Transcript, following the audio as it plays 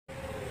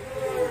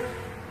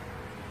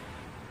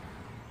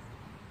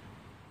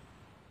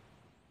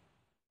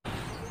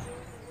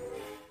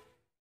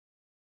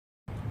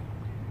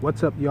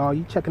What's up, y'all?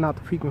 You checking out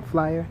the Frequent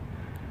Flyer,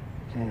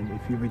 and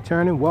if you're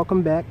returning,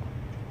 welcome back.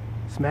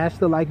 Smash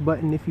the like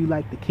button if you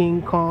like the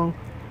King Kong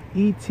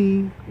ET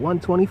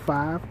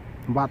 125.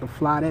 I'm about to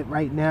fly that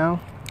right now,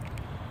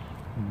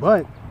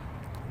 but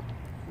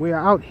we're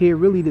out here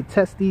really to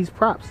test these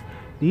props.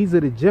 These are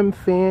the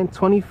Gemfan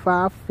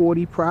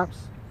 2540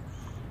 props,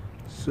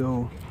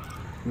 so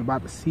we're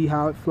about to see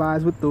how it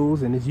flies with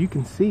those. And as you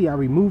can see, I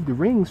removed the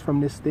rings from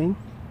this thing.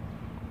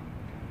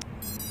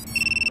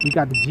 We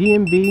got the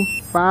GMB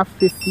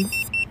 550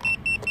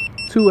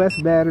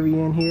 2S battery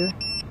in here,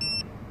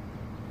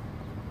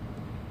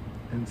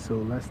 and so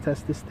let's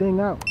test this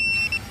thing out.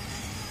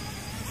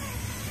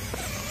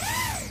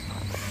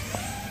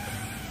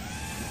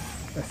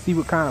 Let's see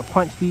what kind of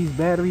punch these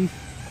batteries,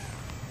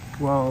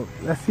 well,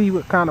 let's see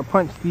what kind of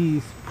punch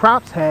these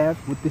props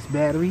have with this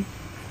battery.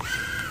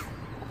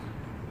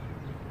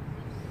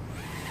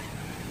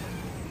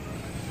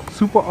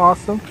 Super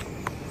awesome.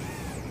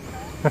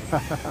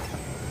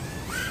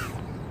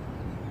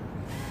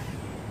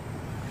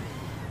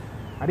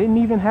 I didn't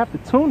even have to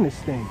tune this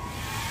thing.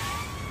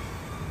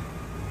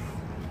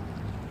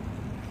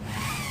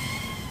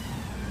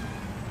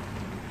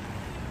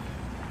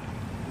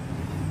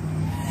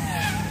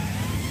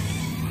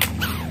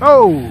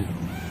 Oh!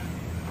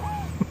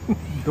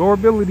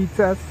 Durability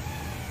test.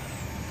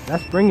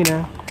 Let's bring it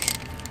in.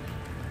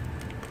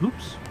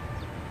 Oops.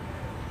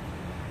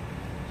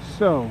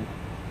 So,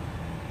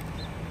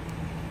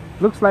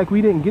 looks like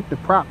we didn't get the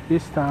prop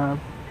this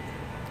time.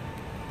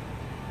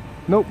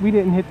 Nope, we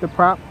didn't hit the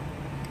prop.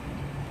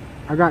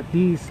 I got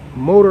these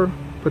motor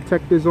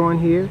protectors on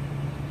here,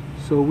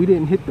 so we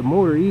didn't hit the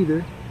motor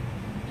either.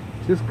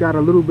 Just got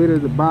a little bit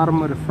of the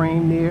bottom of the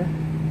frame there.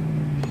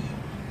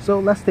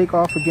 So let's take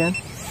off again.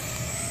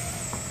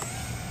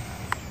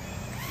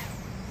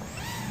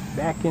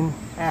 Back in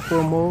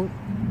acro mode.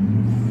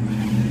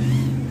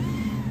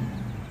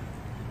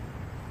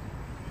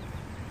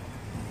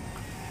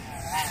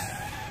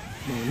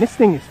 Man, this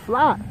thing is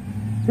fly.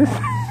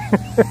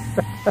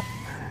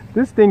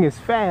 This thing is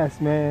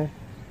fast, man.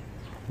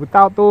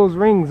 Without those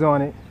rings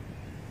on it.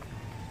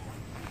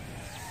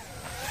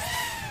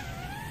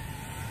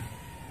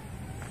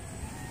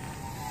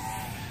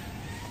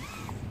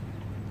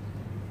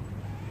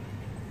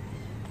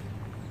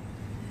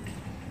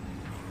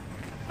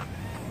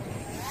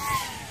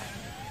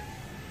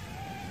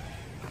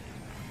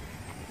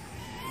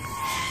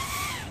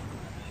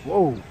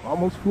 Whoa,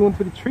 almost flew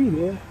into the tree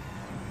there.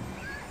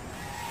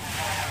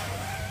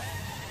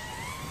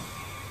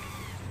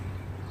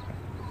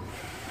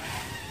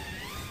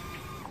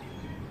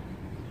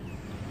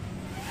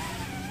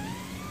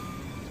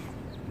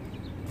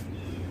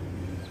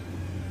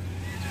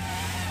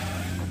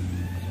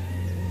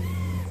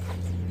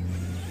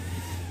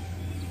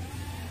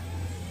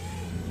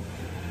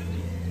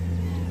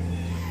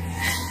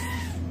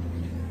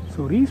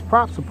 So these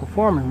props are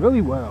performing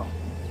really well.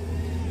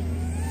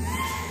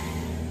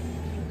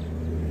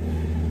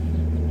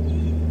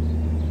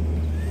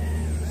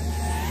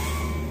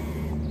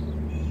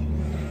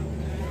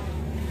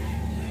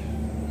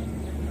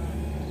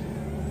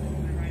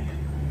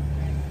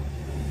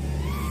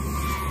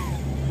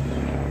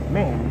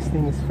 Man, this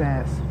thing is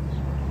fast.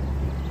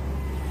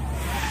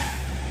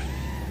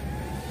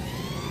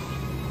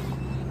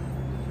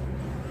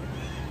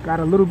 Got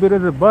a little bit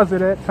of the buzzer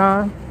that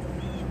time.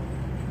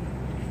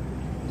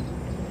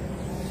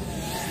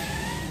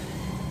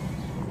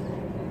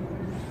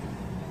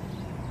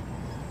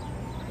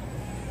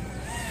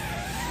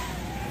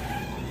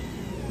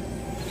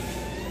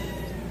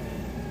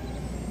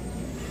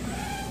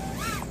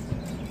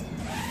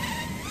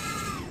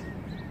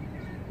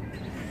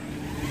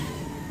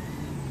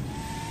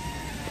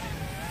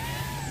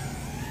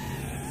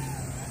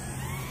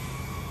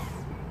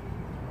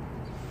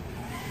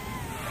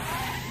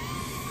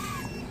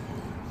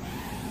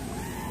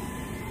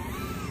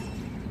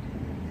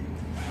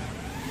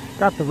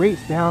 Got the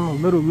rates down a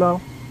little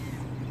low.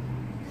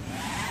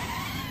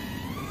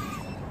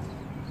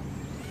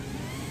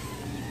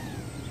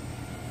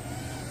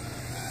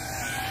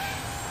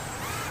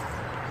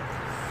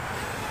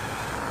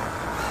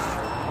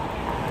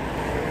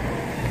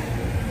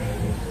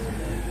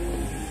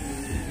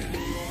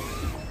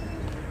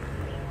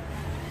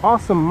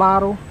 Awesome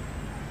model,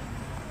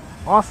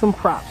 awesome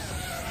props.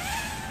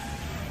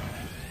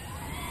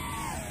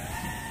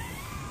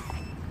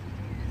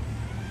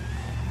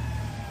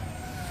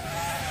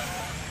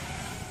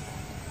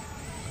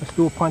 Let's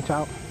do a punch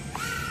out.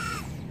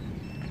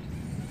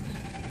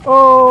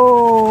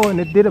 Oh, and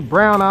it did a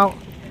brown out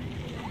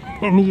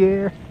in the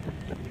air.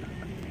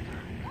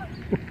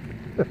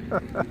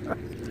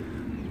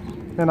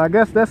 And I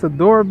guess that's a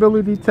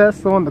durability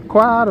test on the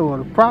quad or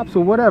the props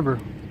or whatever.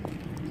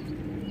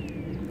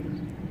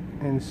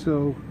 And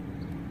so,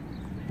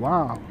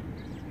 wow.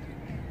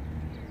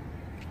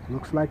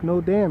 Looks like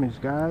no damage,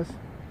 guys.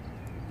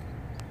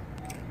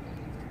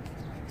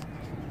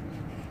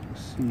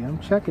 Let's see, I'm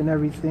checking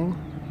everything.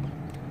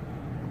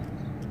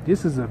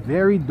 This is a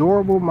very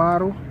durable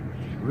model.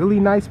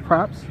 Really nice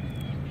props.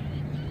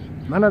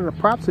 None of the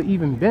props are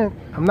even bent.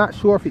 I'm not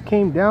sure if it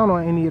came down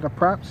on any of the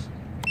props.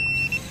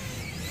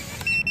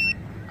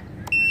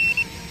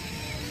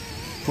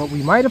 But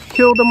we might have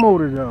killed the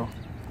motor though.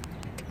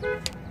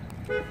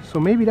 So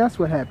maybe that's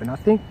what happened. I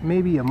think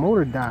maybe a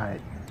motor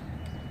died.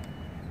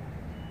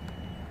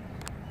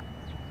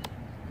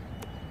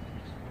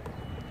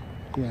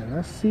 Yeah,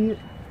 let's see it.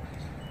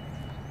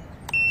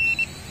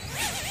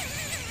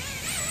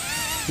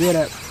 Yeah,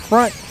 that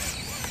front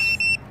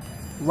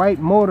right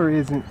motor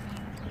isn't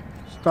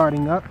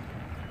starting up.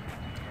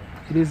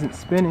 It isn't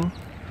spinning.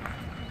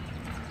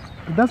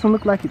 It doesn't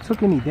look like it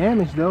took any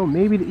damage though.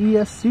 Maybe the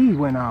ESC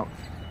went out.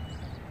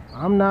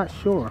 I'm not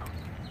sure.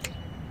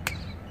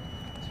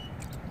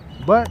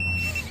 But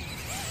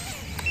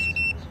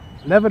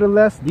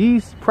nevertheless,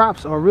 these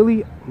props are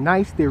really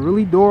nice. They're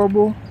really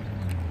durable.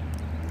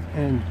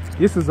 And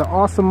this is an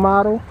awesome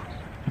model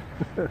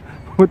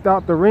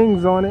without the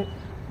rings on it.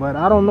 But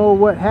I don't know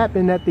what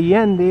happened at the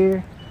end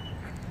there.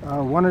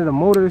 One of the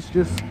motors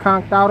just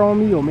conked out on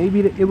me, or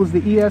maybe it was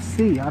the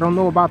ESC. I don't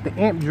know about the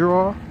amp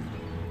draw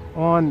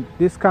on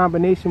this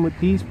combination with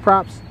these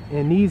props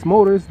and these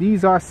motors.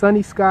 These are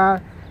Sunny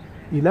Sky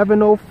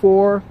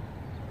 1104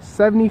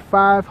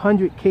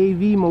 7500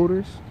 kV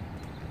motors.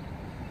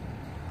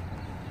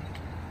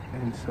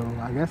 And so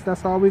I guess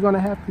that's all we're going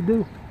to have to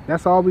do.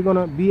 That's all we're going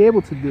to be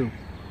able to do.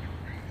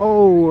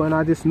 Oh, and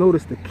I just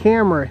noticed the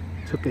camera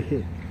took a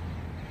hit.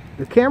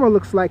 The camera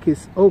looks like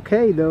it's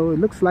okay though. It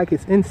looks like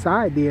it's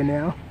inside there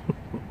now.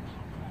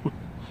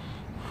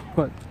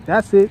 But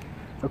that's it.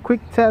 A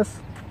quick test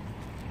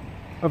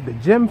of the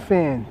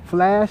Gemfan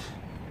Flash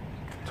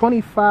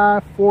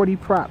 2540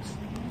 props.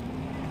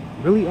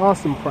 Really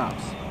awesome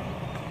props.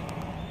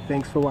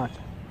 Thanks for watching.